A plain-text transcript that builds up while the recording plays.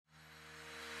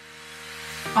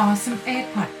Awesome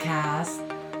 8 Podcast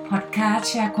แ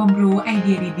ชร์ความรู้ไอเ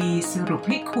ดียดีๆสรุปใ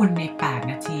ห้คุณใน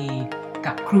8นาที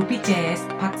กับครูพี่เจส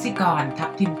ภักษิกรทั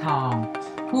บทิมทอง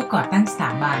ผู้ก่อตั้งสถ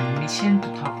าบัน Mission to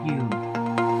Top You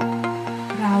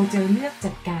เราจะเลือก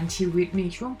จัดการชีวิตใน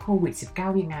ช่วงโควิด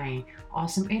 -19 ยังไง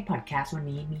Awesome 8 Podcast วัน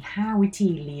นี้มี5วิธี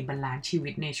รีบาลานซ์ชีวิ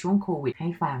ตในช่วงโควิดให้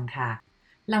ฟังค่ะ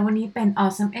แล้ววันนี้เป็น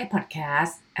Awesome 8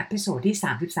 Podcast เอพิโซดที่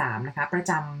33นะคะประ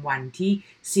จำวันที่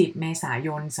10เมษาย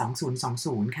น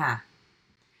2020ค่ะ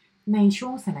ในช่ว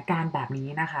งสถานการณ์แบบนี้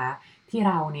นะคะที่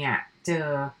เราเนี่ยเจอ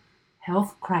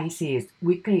health crisis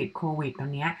วิกฤตโควิดตอ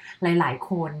นนี้หลายๆ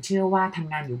คนเชื่อว่าท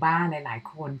ำงานอยู่บ้านหลาย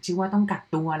ๆคนเชื่อว่าต้องกัก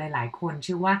ตัวหลายๆคนเ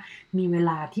ชื่อว่ามีเว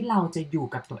ลาที่เราจะอยู่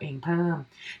กับตัวเองเพิ่ม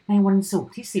ในวันศุก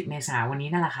ร์ที่10เมษายนวันนี้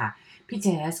นั่นแหละค่ะพี่เจ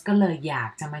สก็เลยอยา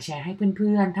กจะมาแชร์ให้เ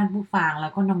พื่อนๆท่านผู้ฟังแล้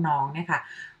วก็น้องๆเนี่ยค่ะ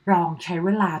ลองใช้เว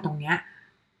ลาตรงเนี้ย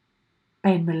เ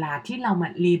ป็นเวลาที่เรามา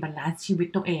รีบาลานซ์ชีวิต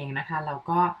ตัวเองนะคะแล้ว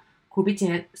ก็ครูพี่เจ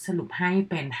สสรุปให้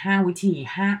เป็น5วิธี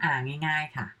5 R ง่าย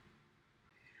ๆค่ะ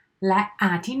และ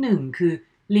R ที่1คือ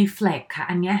reflect ค่ะ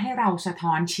อันนี้ให้เราสะ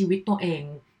ท้อนชีวิตตัวเอง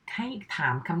ให้ถา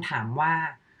มคำถามว่า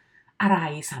อะไร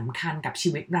สำคัญกับชี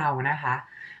วิตเรานะคะ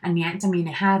อันนี้จะมีใน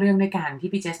5เรื่องด้วยกันที่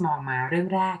พี่เจสมองมาเรื่อง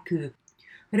แรกคือ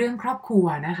เรื่องครอบครัว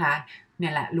นะคะเนี่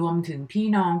ยแหละรวมถึงพี่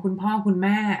น้องคุณพ่อคุณแ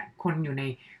ม่คนอยู่ใน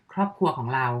ครอบครัวของ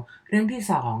เราเรื่องที่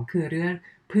2คือเรื่อง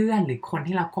เพื่อนหรือคน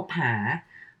ที่เราคบหา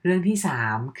เรื่องที่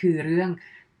3คือเรื่อง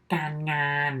การง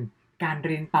านการเ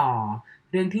รียนต่อ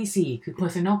เรื่องที่4คือ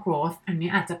personal growth อันนี้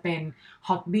อาจจะเป็น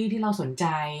ฮ็อบบี้ที่เราสนใจ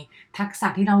ทักษะ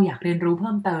ที่เราอยากเรียนรู้เ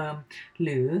พิ่มเติมห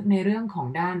รือในเรื่องของ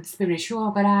ด้าน spiritual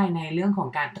ก็ได้ในเรื่องของ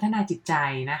การพัฒนาจิตใจ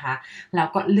นะคะแล้ว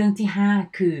ก็เรื่องที่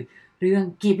5คือเรื่อง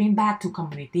giving back to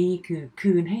community คือ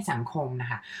คืนให้สังคมนะ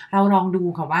คะเราลองดู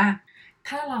ค่ะว่า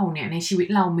ถ้าเราเนี่ยในชีวิต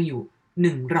เรามีอยู่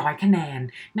100คะแนน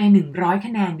ใน100ค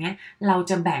ะแนนเนี้ยเรา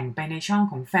จะแบ่งไปในช่อง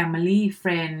ของ family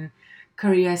friend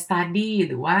career study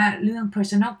หรือว่าเรื่อง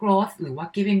personal growth หรือว่า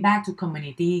giving back to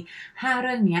community 5เ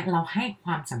รื่องนี้เราให้ค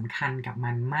วามสำคัญกับ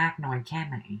มันมากน้อยแค่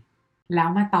ไหนแล้ว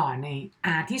มาต่อใน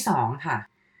R ที่2ค่ะ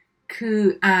คือ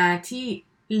R ที่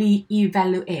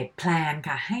re-evaluate plan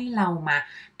ค่ะให้เรามา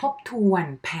ทบทวน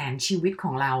แผนชีวิตข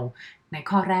องเราใน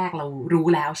ข้อแรกเรารู้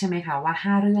แล้วใช่ไหมคะว่า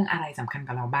5เรื่องอะไรสำคัญ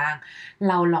กับเราบ้าง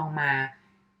เราลองมา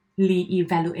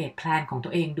re-evaluate plan ของตั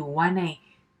วเองดูว่าใน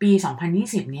ปี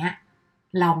2020เนี้ย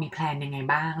เรามีแพลนยังไง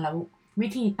บ้างแล้ววิ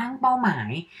ธีตั้งเป้าหมาย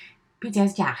พี่เจ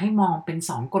สอยากให้มองเป็น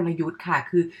2กลยุทธ์ค่ะ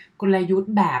คือกลยุท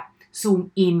ธ์แบบ zoom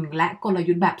in และกล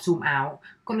ยุทธ์แบบ zoom out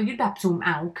กลยุทธ์แบบ zoom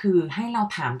out คือให้เรา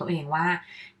ถามตัวเองว่า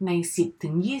ใน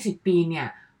10-20 ปีเนี่ย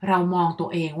เรามองตัว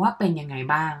เองว่าเป็นยังไง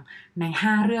บ้างใน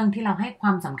5เรื่องที่เราให้คว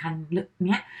ามสำคัญเ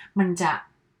นี้ยมันจะ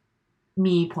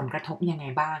มีผลกระทบยังไง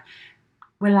บ้าง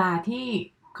เวลาที่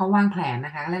เขาวางแผนน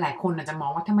ะคะหลายๆคนอาจจะมอ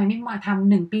งว่าทำไมไม่มาท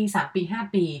ำ1ปี3ปี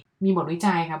5ปีมีบทวิ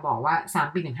จัยค่ะบอกว่า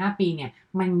3ปีถึง5ปีเนี่ย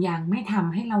มันยังไม่ท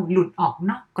ำให้เราหลุดออก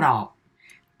นอกกรอบ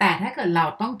แต่ถ้าเกิดเรา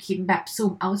ต้องคิดแบบ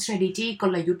zoom out strategy ก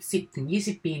ลยุทธ์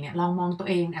10-20 ปีเนี่ยลองมองตัว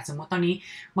เองสมมติตอนนี้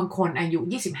บางคนอายุ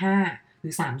25หรื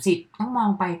อ30ต้องมอง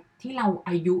ไปที่เรา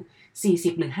อายุ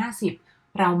40หรือ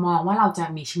50เรามองว่าเราจะ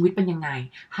มีชีวิตเป็นยังไง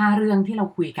5เรื่องที่เรา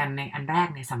คุยกันในอันแรก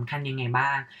เนี่ยสำคัญยังไงบ้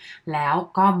างแล้ว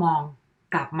ก็มอง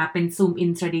กลับมาเป็น zoom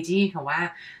in strategy ค่ะว่า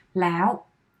แล้ว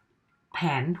แผ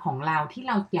นของเราที่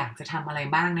เราอยากจะทำอะไร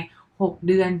บ้างใน6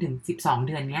เดือนถึง12เ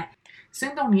ดือนเนี้ยซึ่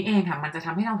งตรงนี้เองค่ะมันจะท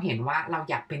ำให้เราเห็นว่าเรา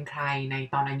อยากเป็นใครใน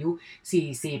ตอนอายุ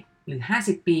40หรือ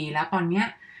50ปีแล้วตอนเนี้ย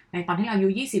ในตอนที่เราอายุ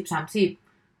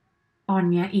20-30ตอน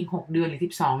เนี้ยอีก6เดือนหรือ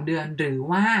12เดือนหรือ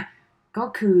ว่าก็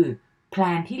คือแพล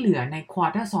นที่เหลือใน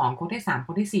Quarter 2 Quarter 3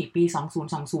 Quarter 4ปี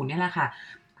2020เนี่ยแหละค่ะ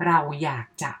เราอยาก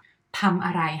จะทำอ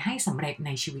ะไรให้สำเร็จใน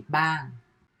ชีวิตบ้าง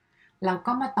แล้ว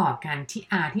ก็มาต่อกันที่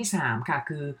R ที่3ค่ะ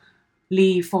คือ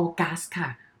refocus ค่ะ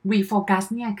refocus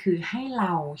เนี่ยคือให้เร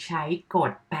าใช้ก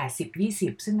ฎ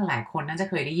80-20ซึ่งหลายคนน่าจะ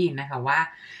เคยได้ยินนะคะว่า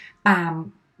ตาม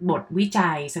บทวิจั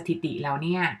ยสถิติแล้วเ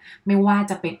นี่ยไม่ว่า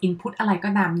จะเป็น input อะไรก็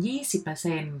ตาม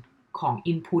 20% ของ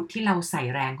input ที่เราใส่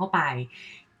แรงเข้าไป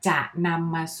จะน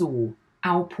ำมาสู่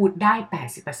output ได้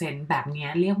 80% แบบนี้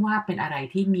เรียกว่าเป็นอะไร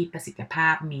ที่มีประสิทธิภา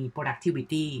พมี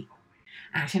productivity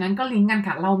ฉะนั้นก็ลิงก์กัน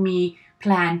ค่ะเรามีแพ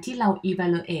ลนที่เรา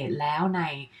evaluate แล้วใน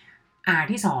R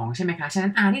ที่2ใช่ไหมคะฉะนั้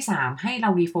น R ที่3ให้เรา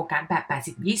refocus แบบ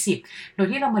80-20โดย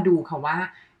ที่เรามาดูค่ะว่า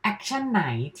แอคชั่นไหน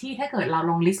ที่ถ้าเกิดเรา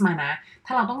ลองลิสต์มานะถ้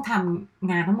าเราต้องทำ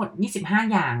งานทั้งหมด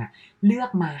25อย่างเลือก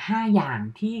มา5อย่าง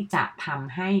ที่จะท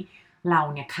ำให้เรา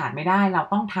เนี่ยขาดไม่ได้เรา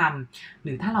ต้องทำห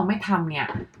รือถ้าเราไม่ทำเนี่ย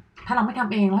ถ้าเราไม่ท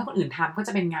ำเองแล้วให้คนอื่นทำก็จ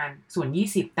ะเป็นงานส่วน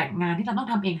20แต่งานที่เราต้อง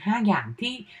ทำเอง5อย่าง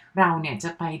ที่เราเนี่ยจะ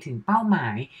ไปถึงเป้าหมา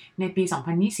ยในปี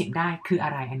2020ได้คืออะ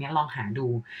ไรอันนี้ลองหาดู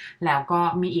แล้วก็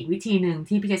มีอีกวิธีหนึ่ง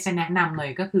ที่พี่เจจะแนะนำเล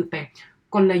ยก็คือเป็น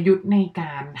กลยุทธ์ในก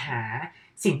ารหา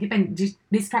สิ่งที่เป็น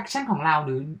distraction ของเราห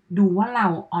รือดูว่าเรา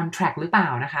on track หรือเปล่า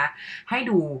นะคะให้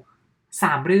ดู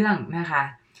3เรื่องนะคะ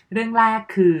เรื่องแรก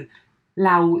คือเ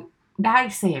ราได้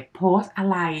เสพโพสต์อะ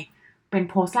ไรเป็น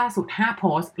โพสต์ล่าสุด5โพ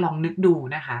สต์ลองนึกดู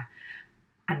นะคะ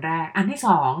อันแรกอันที่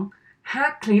2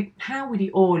 5คลิป5วิดี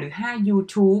โอหรือ5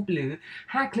 YouTube หรือ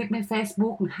5คลิปใน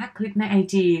Facebook หรือ5คลิปใน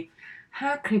IG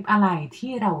 5คลิปอะไร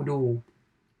ที่เราดู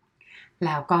แ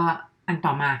ล้วก็อันต่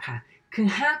อมาค่ะคือ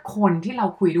5คนที่เรา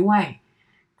คุยด้วย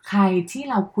ใครที่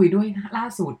เราคุยด้วยล่า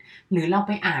สุดหรือเราไ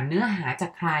ปอ่านเนื้อหาจา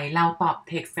กใครเราตอบ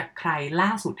เท็กซ์จากใครล่า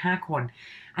สุด5คน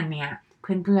อันเนี้ย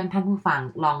เพื่อนๆท่านผู้ฟัง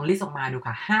ลองลิสต์ออกมาดู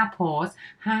ค่ะ5โพสต์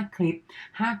5คลิป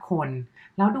5คน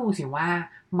แล้วดูสิว่า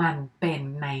มันเป็น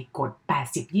ในกฎ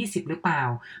 80-20 หรือเปล่า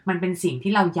มันเป็นสิ่ง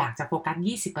ที่เราอยากจะโฟกัส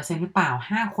 20% หรือเปล่า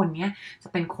5คนนี้จะ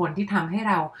เป็นคนที่ทำให้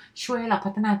เราช่วยให้เราพั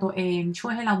ฒนาตัวเองช่ว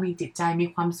ยให้เรามีจิตใจมี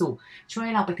ความสุขช่วยใ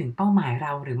ห้เราไปถึงเป้าหมายเร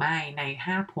าหรือไม่ใน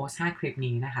5โพสต์5คลิป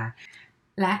นี้นะคะ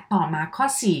และต่อมาข้อ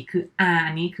4คือ R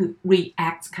อันนี้คือ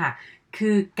react ค่ะคื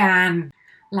อการ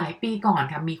หลายปีก่อน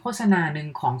ค่ะมีโฆษณาหนึ่ง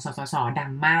ของสสส.ดั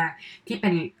งมากที่เป็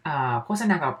นโฆษ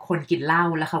ณากับคนกินเหล้า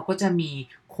แล้วเขาก็จะมี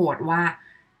โค้ดว่า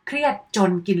เครียดจ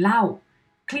นกินเหล้า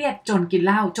เครียดจนกินเ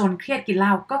หล้าจนเครียดกินเหล้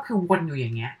าก็คือวนอยู่อย่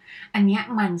างเงี้ยอันเนี้ย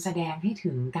มันแสดงให้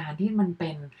ถึงการที่มันเป็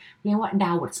นเรียกว่า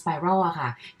downward spiral อะค่ะ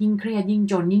ยิ่งเครียดยิ่ง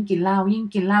จนยิ่งกินเหล้ายิ่ง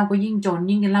กินเหล้าก็ยิ่งจน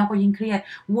ยิ่งกินเหล้าก็ยิ่งเครียด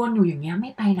วนอยู่อย่างเงี้ยไ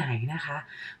ม่ไปไหนนะคะ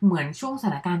เหมือนช่วงสถ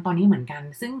านการณ์ตอนนี้เหมือนกัน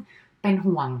ซึ่งเป็น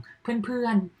ห่วงเพื่อ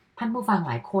นๆท่านผู้ฟัง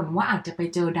หลายคนว่าอาจจะไป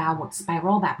เจอ downward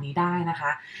spiral แบบนี้ได้นะค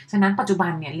ะฉะนั้นปัจจุบั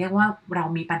นเนี่ยเรียกว่าเรา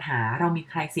มีปัญหาเรามี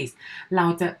crisis เรา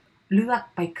จะเลือก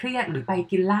ไปเครียดหรือไป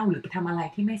กินเหล้าหรือไปทำอะไร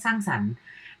ที่ไม่สร้างสรรค์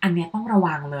อันนี้ต้องระ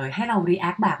วังเลยให้เรา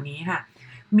react แบบนี้ค่ะ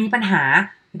มีปัญหา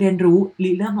เรียนรู้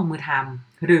เริ่มลงมือท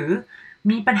ำหรือ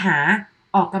มีปัญหา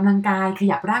ออกกำลังกายข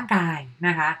ยับร่างกายน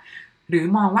ะคะหรือ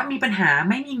มองว่ามีปัญหา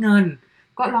ไม่มีเงิน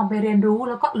ก็ลองไปเรียนรู้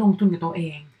แล้วก็ลงทุนกับตัวเอ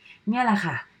งเนี่ยแหละ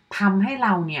ค่ะทำให้เร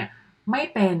าเนี่ยไม่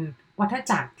เป็นวัฏ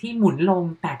จักรที่หมุนลง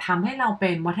แต่ทำให้เราเป็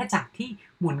นวัฏจักรที่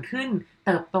หมุนขึ้นเ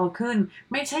ติบโตขึ้น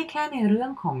ไม่ใช่แค่ในเรื่อ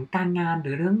งของการงานห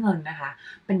รือเรื่องเงินนะคะ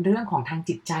เป็นเรื่องของทาง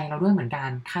จิตใจเราด้วยเหมือนกัน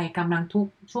ใครกำลังทุก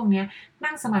ข์ช่วงนี้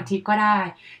นั่งสมาธิก็ได้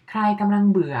ใครกำลัง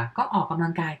เบื่อก็ออกกำลั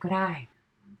งกายก็ได้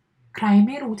ใครไ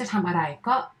ม่รู้จะทำอะไร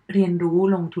ก็เรียนรู้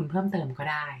ลงทุนเพิ่มเติมก็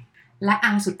ได้และ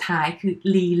อันสุดท้ายคือ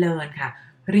relearn ค่ะ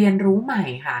เรียนรู้ใหม่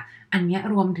ค่ะอันนี้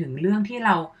รวมถึงเรื่องที่เ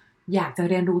ราอยากจะ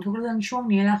เรียนรู้ทุกเรื่องช่วง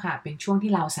นี้แหละค่ะเป็นช่วง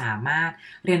ที่เราสามารถ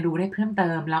เรียนรู้ได้เพิ่มเติ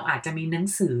มเราอาจจะมีหนัง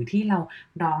สือที่เรา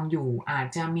ดองอยู่อาจ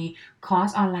จะมีคอร์ส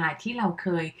ออนไลน์ที่เราเค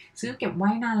ยซื้อเก็บไว้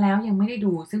นานแล้วยังไม่ได้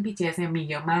ดูซึ่งพี่เจสเนี่ยมี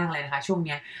เยอะมากเลยนะคะช่วง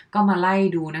นี้ก็มาไล่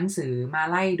ดูหนังสือมา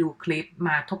ไล่ดูคลิปม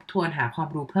าทบทวนหาความ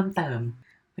รู้เพิ่มเติม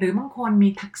หรือบางคนมี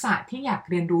ทักษะที่อยาก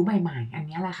เรียนรู้ใหม่ๆอัน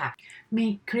นี้แหละค่ะมี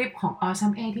คลิปของ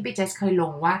Awesome A ที่พี่เจสเคยล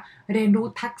งว่าเรียนรู้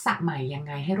ทักษะใหม่ยังไ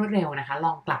งให้รวดเร็วนะคะล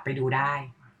องกลับไปดูได้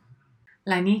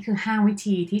และนี่คือ5วิ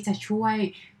ธีที่จะช่วย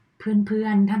เพื่อ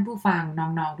นๆท่านผู้ฟัง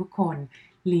น้องๆทุกคน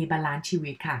รีบาลานซ์ชี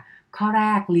วิตค่ะข้อแร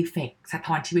ก reflect สะ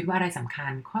ท้อนชีวิตว่าอะไรสำคั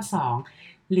ญข้อ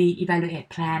2 re-evaluate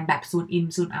plan แบบ zoom in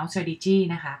zoom out strategy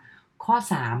นะคะข้อ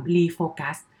3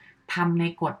 refocus ทำใน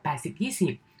กฎ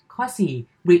 80-20 ข้อ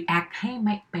4 react ให้ไ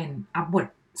ม่เป็น upward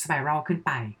spiral ขึ้นไ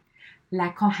ปและ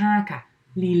ข้อ5ค่ะ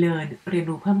relearn เรียน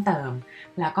รู้เพิ่มเติม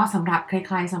แล้วก็สำหรับใ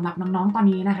ครๆสำหรับน้องๆตอน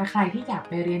นี้นะคะใครที่อยาก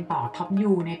ไปเรียนต่อ Top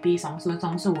U ในปี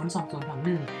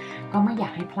 2020-2021 ก็ไม่อยา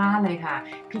กให้พลาดเลยค่ะ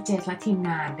พี่เจสและทีม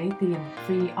งานได้เตรียมฟ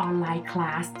รีออนไลน์คล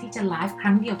าสที่จะไลฟ์ค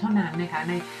รั้งเดียวเท่านั้นนะคะ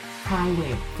ใน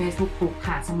private Facebook Group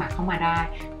ค่ะสมัครเข้ามาได้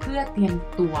เพื่อเตรียม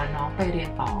ตัวน้องไปเรียน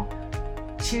ต่อ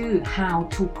ชื่อ How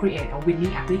to Create a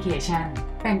Winning Application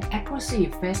เป็น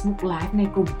Exclusive Facebook Live ใน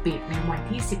กลุ่มปิดในวัน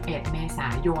ที่ 11 เมษา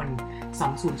ยน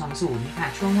 2020 นี่ค่ะ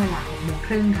ช่วงเวลา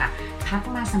 6:30 น.ค่ะทัก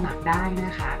มาสมัครได้น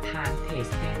ะคะทางเพจ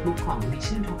Facebook ของ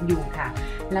Mission Top U ค่ะ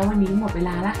แล้ววันนี้หมดเวล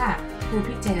าแล้วค่ะครู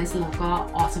พี่เจสแล้วก็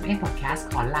Awesome A Podcast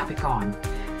ขอลาไปก่อน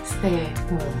Stay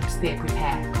home Stay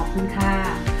prepared ขอบคุณค่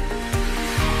ะ